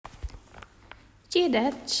Dia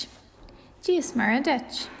dit, dia smara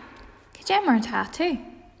dit, Cé mar tá tú?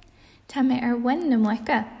 Tá mé ar bhain na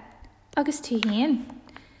muice, agus tú haon.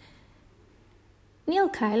 Níl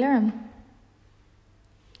cailearm.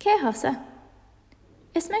 Cé hosa?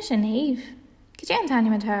 Is me sin éiv. Cé an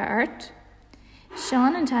tanimitá ort?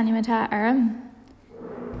 Seán an tanimitá arm.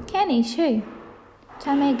 Cé ní siú?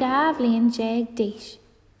 Tá mé gabh líon jeag díis.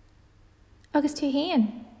 Agus tú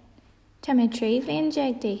haon? Tá mé tríomh líon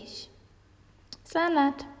jeag díis. Slán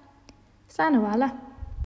leat. Slán a bhalla.